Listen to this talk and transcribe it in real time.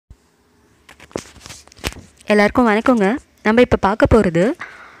எல்லாருக்கும் வணக்கங்க. நம்ம இப்போ பார்க்க போகிறது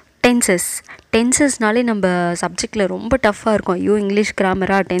டென்சஸ். டென்சஸ்னாலே நம்ம சப்ஜெக்டில் ரொம்ப டஃப்பாக இருக்கும். ஐயோ, இங்கிலீஷ்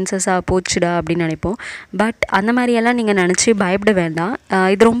கிராமராக டென்சஸாக போச்சுடா அப்படின்னு நினைப்போம். பட் அந்த மாதிரியெல்லாம் நீங்கள் நினச்சி பயப்பட வேண்டாம்.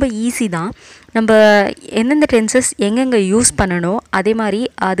 இது ரொம்ப ஈஸி தான். நம்ம எந்தெந்த டென்சஸ் எங்கெங்கே யூஸ் பண்ணணும், அதே மாதிரி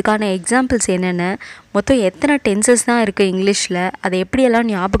அதுக்கான எக்ஸாம்பிள்ஸ் என்னென்ன, மொத்தம் எத்தனை டென்சஸ் தான் இருக்குது இங்கிலீஷில், அதை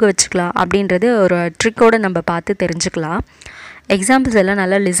எப்படியெல்லாம் ஞாபகம் வச்சுக்கலாம் அப்படின்றது ஒரு ட்ரிக்கோடு நம்ம பார்த்து தெரிஞ்சுக்கலாம். எக்ஸாம்பிள்ஸ் எல்லாம்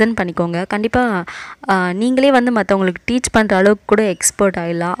நல்லா லிசன் பண்ணிக்கோங்க. கண்டிப்பாக நீங்களே வந்து மற்றவங்களுக்கு டீச் பண்ணுற அளவுக்கு கூட எக்ஸ்பர்ட்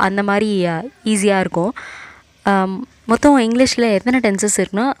ஆகிடலாம். அந்த மாதிரி ஈஸியாக இருக்கும். மொத்தம் இங்கிலீஷில் எத்தனை டென்சஸ்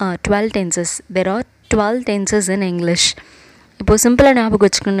இருக்குன்னா 12 tenses. There are 12 tenses in English. இப்போது சிம்பிளாக ஞாபகம்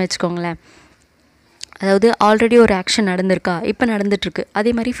வச்சுக்கணும்னு வச்சுக்கோங்களேன். அதாவது ஆல்ரெடி ஒரு ஆக்ஷன் நடந்திருக்கா, இப்போ நடந்துகிட்ருக்கு,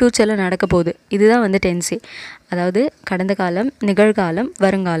 அதே மாதிரி ஃப்யூச்சரில் நடக்க போகுது. இதுதான் வந்து டென்ஸே. அதாவது கடந்த காலம், நிகழ்காலம்,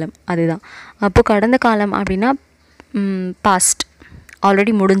 வருங்காலம். அதுதான். அப்போது கடந்த காலம் அப்படின்னா பாஸ்ட்,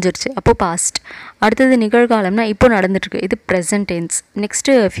 ஆல்ரெடி முடிஞ்சிருச்சு, அப்போது பாஸ்ட். அடுத்தது நிகழ்காலம்னா இப்போ நடந்துட்டுருக்கு, இது ப்ரெசன்ட் டென்ஸ்.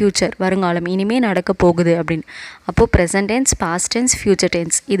 நெக்ஸ்ட்டு ஃப்யூச்சர், வருங்காலம், இனிமேல் நடக்க போகுது அப்படின்னு. அப்போது present tense, past tense, future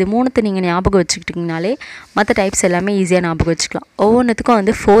tense. இது மூணுத்தை நீங்கள் ஞாபகம் வச்சுக்கிட்டிங்கனாலே மற்ற டைப்ஸ் எல்லாமே ஈஸியாக ஞாபகம் வச்சுக்கலாம். ஒவ்வொன்றுத்துக்கும்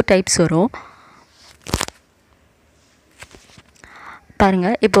வந்து 4 டைப்ஸ் வரும்.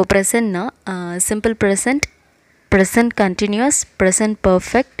 பாருங்கள், இப்போது ப்ரெசன்ட்னா simple present, present continuous, present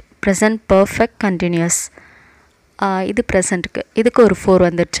perfect, present perfect continuous. இது ப்ரெசண்ட்டுக்கு. இதுக்கு ஒரு 4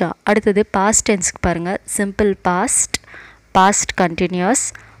 வந்துடுச்சா. அடுத்தது பாஸ்ட் டென்ஸ்க்கு பாருங்கள். Simple past, past continuous,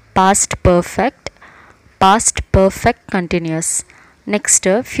 past perfect, past perfect continuous.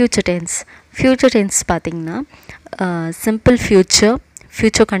 Next future tense. Future tense பார்த்திங்கன்னா simple future,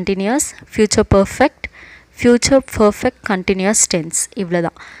 future continuous, future perfect, future perfect continuous tense. இவ்வளோ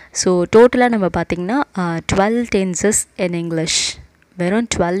தான். So டோட்டலாக நம்ம பார்த்திங்கன்னா 12 டென்சஸ் இன் இங்கிலீஷ். வெறும்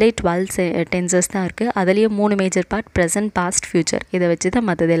 12 டென்சஸ் தான் இருக்குது. அதுலேயும் 3 major part, present, past, future. இதை வச்சு தான்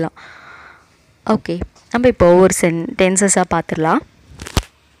மற்றதெல்லாம். ஓகே, நம்ம இப்போ ஒவ்வொரு டென்சஸாக பார்த்துடலாம்.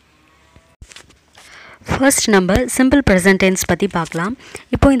 ஃபர்ஸ்ட் நம்ம சிம்பிள் ப்ரெசன்ட் டென்ஸ் பற்றி பார்க்கலாம்.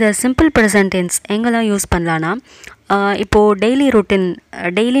 இப்போது இந்த சிம்பிள் ப்ரெசன்ட் டென்ஸ் எங்கெல்லாம் யூஸ் பண்ணலான்னா, இப்போது டெய்லி ரொட்டீன்,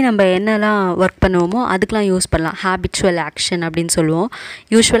 டெய்லி நம்ம என்னெல்லாம் ஒர்க் பண்ணுவோமோ அதுக்கெலாம் யூஸ் பண்ணலாம். ஹேபிச்சுவல் ஆக்ஷன் அப்படின்னு சொல்லுவோம்.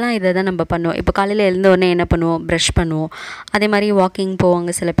 யூஸ்வலாக இதை தான் நம்ம பண்ணுவோம். இப்போ காலையில் எழுந்தோடனே என்ன பண்ணுவோம், ப்ரஷ் பண்ணுவோம். அதே மாதிரி வாக்கிங்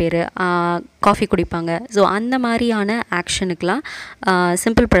போவாங்க சில பேர், காஃபி குடிப்பாங்க. ஸோ அந்த மாதிரியான ஆக்ஷனுக்கெலாம்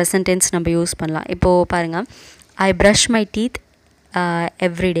சிம்பிள் ப்ரெசன்ட் டென்ஸ் நம்ம யூஸ் பண்ணலாம். இப்போது பாருங்கள், ஐ brush my teeth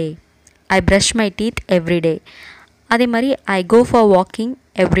everyday, I brush my teeth everyday. அதே மாதிரி ஐ கோ ஃபார் வாக்கிங்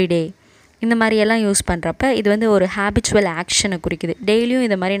எவ்ரிடே. இந்த மாதிரியெல்லாம் யூஸ் பண்ணுறப்ப இது வந்து ஒரு ஹேபிச்சுவல் ஆக்ஷனை குறிக்குது. டெய்லியும்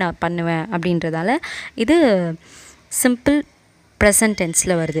இந்த மாதிரி நான் பண்ணுவேன் அப்படின்றதால இது சிம்பிள் ப்ரெசன்ட்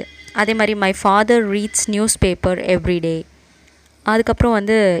டென்ஸில் வருது. அதே மாதிரி my father reads news paper everyday. அதுக்கப்புறம்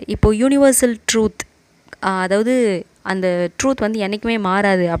வந்து இப்போது யூனிவர்சல் ட்ரூத், அதாவது அந்த ட்ரூத் வந்து என்றைக்குமே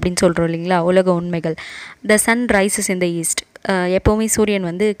மாறாது அப்படின்னு சொல்கிறோம் இல்லைங்களா, உலக உண்மைகள். த சன் ரைசஸ் இன் த ஈஸ்ட். எப்போவுமே சூரியன்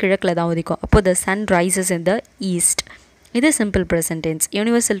வந்து கிழக்கில் தான் உதிக்கும். அப்போது த சன் ரைசஸ் இன் த ஈஸ்ட். இது simple present tense.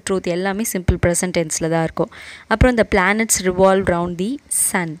 Universal truth எல்லாமே சிம்பிள் ப்ரெசன்ட் டென்ஸில் தான் இருக்கும். அப்புறம் இந்த பிளானட்ஸ் ரிவால்வ் ரவுண்ட் தி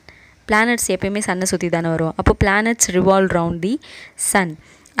சன். பிளானட்ஸ் எப்போயுமே சன்னை சுற்றி தானே வரும். அப்போது பிளானட்ஸ் ரிவால்வ் ரவுண்ட் தி சன்.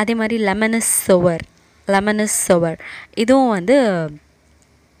 அதே மாதிரி lemon is shower, lemon is shower. இதுவும் வந்து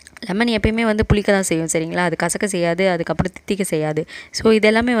லெமன் எப்பயுமே வந்து புளிக்க தான் செய்யும், சரிங்களா, அது கசக்க செய்யாது, அதுக்கப்புறம் தித்திக்க செய்யாது. ஸோ இது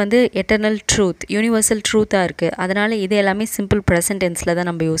எல்லாமே வந்து எட்டர்னல் ட்ரூத், யூனிவர்சல் ட்ரூத்தாக இருக்குது. அதனால் இது எல்லாமே சிம்பிள் ப்ரெசன்ட் டென்ஸில் தான்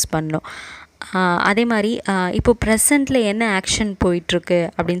நம்ம யூஸ் பண்ணணும். அதே மாதிரி இப்போது ப்ரெசண்ட்டில் என்ன ஆக்ஷன் போயிட்டுருக்கு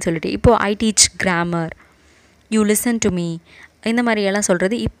அப்படின்னு சொல்லிட்டு, இப்போது I teach grammar, you listen to me, இந்த மாதிரியெல்லாம்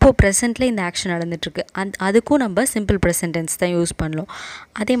சொல்கிறது இப்போது ப்ரெசண்ட்டில் இந்த ஆக்ஷன் நடந்துகிட்ருக்கு. அதுக்கும் நம்ம சிம்பிள் ப்ரெசன்ட் டென்ஸ் தான் யூஸ் பண்ணலாம்.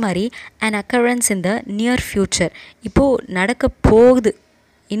 அதே மாதிரி an occurrence in the near future. இப்போது நடக்க போகுது,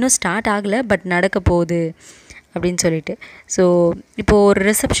 இன்னும் ஸ்டார்ட் ஆகலை, பட் நடக்க போகுது அப்படின்னு சொல்லிட்டு. ஸோ இப்போது ஒரு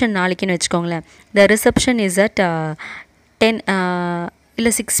ரிசப்ஷன் நாளைக்குன்னு வச்சுக்கோங்களேன். த ரிசப்ஷன் இஸ் அட் 10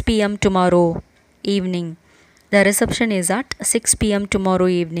 இல்லை 6 PM tomorrow evening. The reception is at 6 PM tomorrow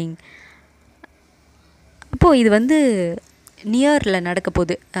evening. அப்போது இது வந்து நியரில் நடக்க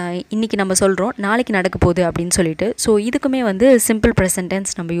போகுது. இன்றைக்கி நம்ம சொல்கிறோம் நாளைக்கு நடக்க போகுது அப்படின்னு சொல்லிட்டு. ஸோ இதுக்குமே வந்து சிம்பிள் ப்ரெசன்ட்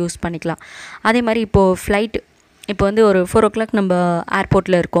டென்ஸ் நம்ம யூஸ் பண்ணிக்கலாம். அதே மாதிரி இப்போது ஃப்ளைட், இப்போ வந்து ஒரு 4 o'clock நம்ம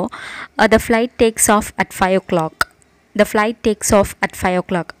ஏர்போர்ட்டில் இருக்கோம். த flight tax of at 5 o'clock. The flight tax of at 5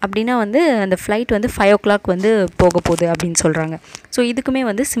 o'clock அப்படின்னா வந்து அந்த ஃப்ளைட் வந்து 5 o'clock வந்து போக போகுது அப்படின்னு சொல்கிறாங்க. ஸோ இதுக்குமே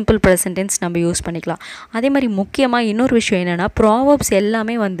வந்து சிம்பிள் ப்ரெசன்ட் டென்ஸ் நம்ம யூஸ் பண்ணிக்கலாம். அதே மாதிரி முக்கியமாக இன்னொரு விஷயம் என்னென்னா, ப்ராவர்ப்ஸ்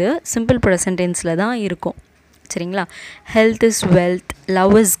எல்லாமே வந்து சிம்பிள் ப்ரெசன்ட் டென்ஸில் தான் இருக்கும், சரிங்களா. Health is wealth,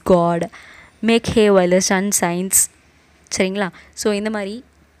 love is God, make hey while the Sun science, சரிங்களா. ஸோ இந்த மாதிரி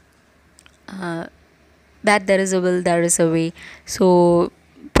that there is a will, there is a way. So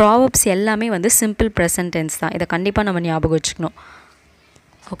Proverbs எல்லாமே வந்து சிம்பிள் ப்ரெசன்ட் டென்ஸ் தான். இதை கண்டிப்பாக நம்ம ஞாபகம் வச்சுக்கணும்.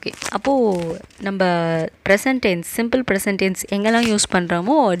 ஓகே, அப்போது நம்ம present tense, simple present tense எங்கெல்லாம் யூஸ்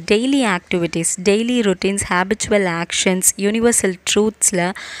பண்ணுறோமோ daily activities, daily routines, habitual actions, universal ட்ரூத்ஸில்,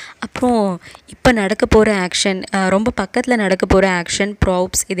 அப்புறம் இப்போ நடக்க போகிற ஆக்ஷன், ரொம்ப பக்கத்தில் நடக்க போகிற ஆக்ஷன்,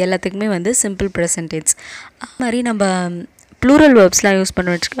 ப்ராப்ஸ், இது எல்லாத்துக்குமே வந்து சிம்பிள் ப்ரெசன்ட் டென்ஸ். அது மாதிரி நம்ம ப்ளூரல் வேர்ப்ஸ்லாம் யூஸ் பண்ண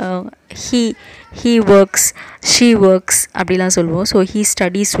வச்சுக்கோங்க. ஹீ ஒர்க்ஸ், ஷீ ஒர்க்ஸ் அப்படிலாம் சொல்லுவோம். ஸோ ஹீ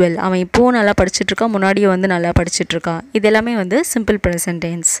ஸ்டடீஸ் வெல், அவன் இப்போவும் நல்லா படிச்சுட்ருக்கான், முன்னாடியே வந்து நல்லா படிச்சுட்ருக்கான். இது எல்லாமே வந்து சிம்பிள் ப்ரெசன்ட்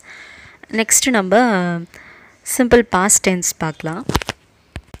டென்ஸ். நெக்ஸ்ட்டு நம்ம சிம்பிள் பாஸ்ட் டென்ஸ் பார்க்கலாம்.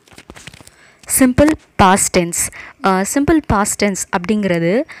 Simple past tense. Simple past tense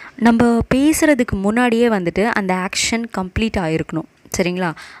அப்படிங்கிறது நம்ம பேசுகிறதுக்கு முன்னாடியே வந்துட்டு அந்த ஆக்ஷன் கம்ப்ளீட் ஆகிருக்கணும்.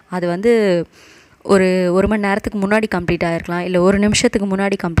 சரிங்களா? அது வந்து ஒரு மணி நேரத்துக்கு முன்னாடி கம்ப்ளீட் ஆகிருக்கலாம், இல்லை ஒரு நிமிஷத்துக்கு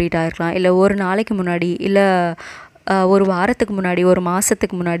முன்னாடி கம்ப்ளீட் ஆகிருக்கலாம், இல்லை ஒரு நாளைக்கு முன்னாடி, இல்லை ஒரு வாரத்துக்கு முன்னாடி, ஒரு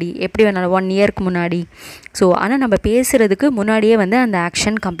மாதத்துக்கு முன்னாடி, எப்படி வேணாலும் 1 இயருக்கு முன்னாடி. ஸோ ஆனால் நம்ம பேசுகிறதுக்கு முன்னாடியே வந்து அந்த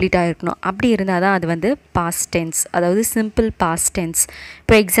ஆக்ஷன் கம்ப்ளீட் ஆகிருக்கணும். அப்படி இருந்தால் தான் அது வந்து பாஸ்ட் டென்ஸ், அதாவது சிம்பிள் பாஸ்ட் டென்ஸ்.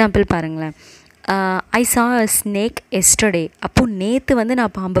 இப்போ எக்ஸாம்பிள் பாருங்களேன். ஐ சா அ ஸ்னேக் எஸ்டர்டே. அப்போது நேற்று வந்து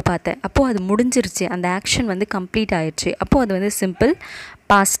நான் பாம்பு பார்த்தேன். அப்போது அது முடிஞ்சிருச்சு, அந்த ஆக்ஷன் வந்து கம்ப்ளீட் ஆயிடுச்சு. அப்போது அது வந்து சிம்பிள்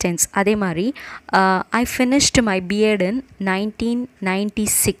பாஸ்ட் டென்ஸ். அதே மாதிரி ஐ finished my BEd in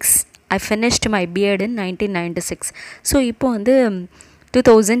 1996. I finished my BEd in 1996. So இப்போது வந்து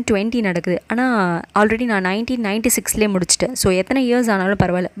 2020 நடக்குது, ஆனால் ஆல்ரெடி நான் 1996லேயே முடிச்சிட்டேன். ஸோ எத்தனை இயர்ஸ் ஆனாலும்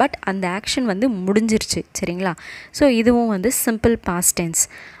பரவாயில்ல, பட் அந்த ஆக்ஷன் வந்து முடிஞ்சிருச்சு. சரிங்களா? ஸோ இதுவும் வந்து சிம்பிள் பாஸ்ட் டென்ஸ்.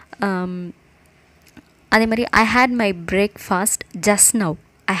 அதே மாதிரி ஐ had my breakfast just now.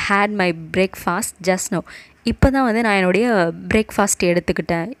 I had my breakfast just now. இப்போ தான் வந்து நான் என்னுடைய பிரேக்ஃபாஸ்ட்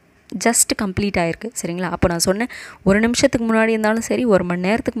எடுத்துக்கிட்டேன், ஜஸ்ட் கம்ப்ளீட் ஆகிருக்கு. சரிங்களா? அப்போ நான் சொன்னேன், ஒரு நிமிஷத்துக்கு முன்னாடி இருந்தாலும் சரி, ஒரு மணி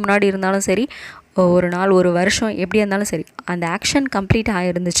நேரத்துக்கு முன்னாடி இருந்தாலும் சரி, ஒரு நாள், ஒரு வருஷம், எப்படி இருந்தாலும் சரி, அந்த ஆக்ஷன் கம்ப்ளீட்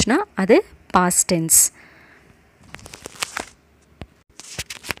ஆகிருந்துச்சுன்னா அது past tense.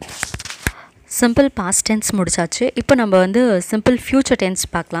 Simple past tense முடிச்சாச்சு. இப்போ நம்ம வந்து சிம்பிள் ஃப்யூச்சர் டென்ஸ்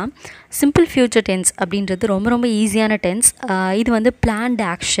பார்க்கலாம். சிம்பிள் ஃப்யூச்சர் டென்ஸ் அப்படின்றது ரொம்ப ரொம்ப ஈஸியான டென்ஸ். இது வந்து பிளான்டு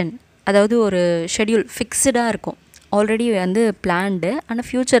ஆக்ஷன், அதாவது ஒரு ஷெட்யூல் ஃபிக்ஸ்டாக இருக்கும், ஆல்ரெடி வந்து பிளான்டு, ஆனால்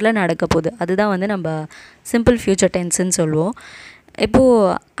ஃப்யூச்சரில் நடக்க போகுது. அதுதான் வந்து நம்ம சிம்பிள் ஃப்யூச்சர் டென்ஸுன்னு சொல்லுவோம்.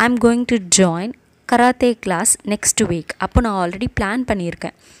 இப்போது I am going to join karate class next week. அப்போ நான் ஆல்ரெடி பிளான்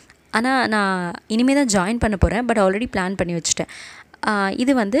பண்ணியிருக்கேன், ஆனால் நான் இனிமேல் தான் ஜாயின் பண்ண போகிறேன், பட் ஆல்ரெடி பிளான் பண்ணி வச்சுட்டேன்.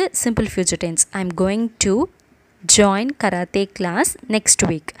 இது வந்து simple future tense. I am going to join karate class next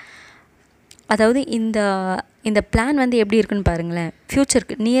week. அதாவது இந்த பிளான் வந்து எப்படி இருக்குன்னு பாருங்களேன்,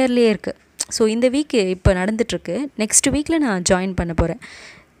 ஃப்யூச்சருக்கு நியர்லேயே இருக்குது. ஸோ இந்த வீக்கு இப்போ நடந்துகிட்ருக்கு, நெக்ஸ்ட் வீக்கில் நான் ஜாயின் பண்ண போகிறேன்.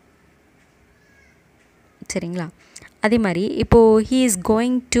 சரிங்களா? அதே மாதிரி இப்போது he is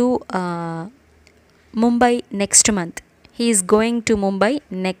going to Mumbai next month. He is going to Mumbai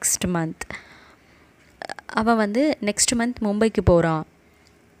next month. அவன் வந்து நெக்ஸ்ட் மந்த் மும்பைக்கு போகிறான்.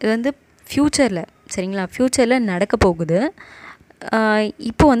 இது வந்து ஃப்யூச்சரில். சரிங்களா? ஃப்யூச்சரில் நடக்க போகுது.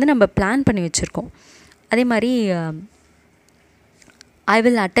 இப்போ வந்து நம்ம பிளான் பண்ணி வச்சுருக்கோம். அதே மாதிரி I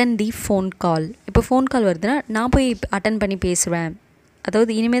will attend the phone call. இப்போ ஃபோன் கால் வருதுன்னா நான் போய் அட்டன் பண்ணி பேசுவேன்,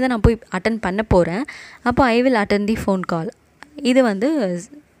 அதாவது இனிமேல் தான் நான் போய் அட்டன் பண்ண போகிறேன். அப்போ I will attend the phone call. இது வந்து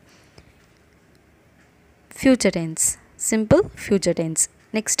future tense, simple future tense.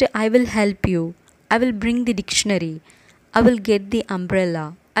 Next I will help you. I will bring the dictionary. I will get the umbrella.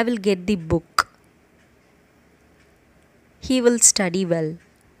 I will get the book. He will study well.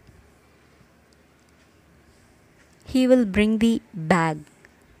 He will bring the bag.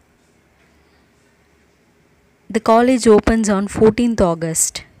 The college opens on 14th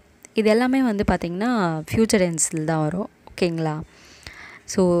August. இது எல்லாமே வந்து பார்த்திங்கன்னா future டென்ஸில் தான் வரும். ஓகேங்களா?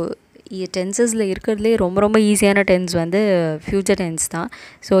 So டென்சஸில் இருக்கிறதுலே ரொம்ப ரொம்ப ஈஸியான டென்ஸ் வந்து ஃப்யூச்சர் டென்ஸ் தான்.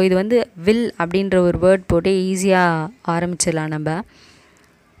 ஸோ இது வந்து வில் அப்படின்ற ஒரு வேர்ட் போட்டு ஈஸியாக ஆரம்பிச்சிடலாம் நம்ம.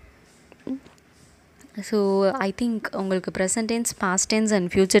 ஸோ ஐ திங்க் உங்களுக்கு present tense, past tense and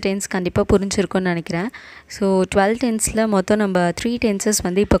future tense கண்டிப்பாக புரிஞ்சிருக்கும்னு நினைக்கிறேன். ஸோ 12 டென்ஸில் மொத்தம் நம்ம 3 டென்சஸ்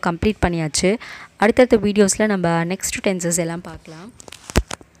வந்து இப்போ கம்ப்ளீட் பண்ணியாச்சு. அடுத்தடுத்த வீடியோஸில் நம்ம நெக்ஸ்ட் டென்சஸ் எல்லாம் பார்க்கலாம்.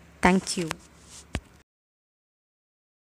 தேங்க்யூ.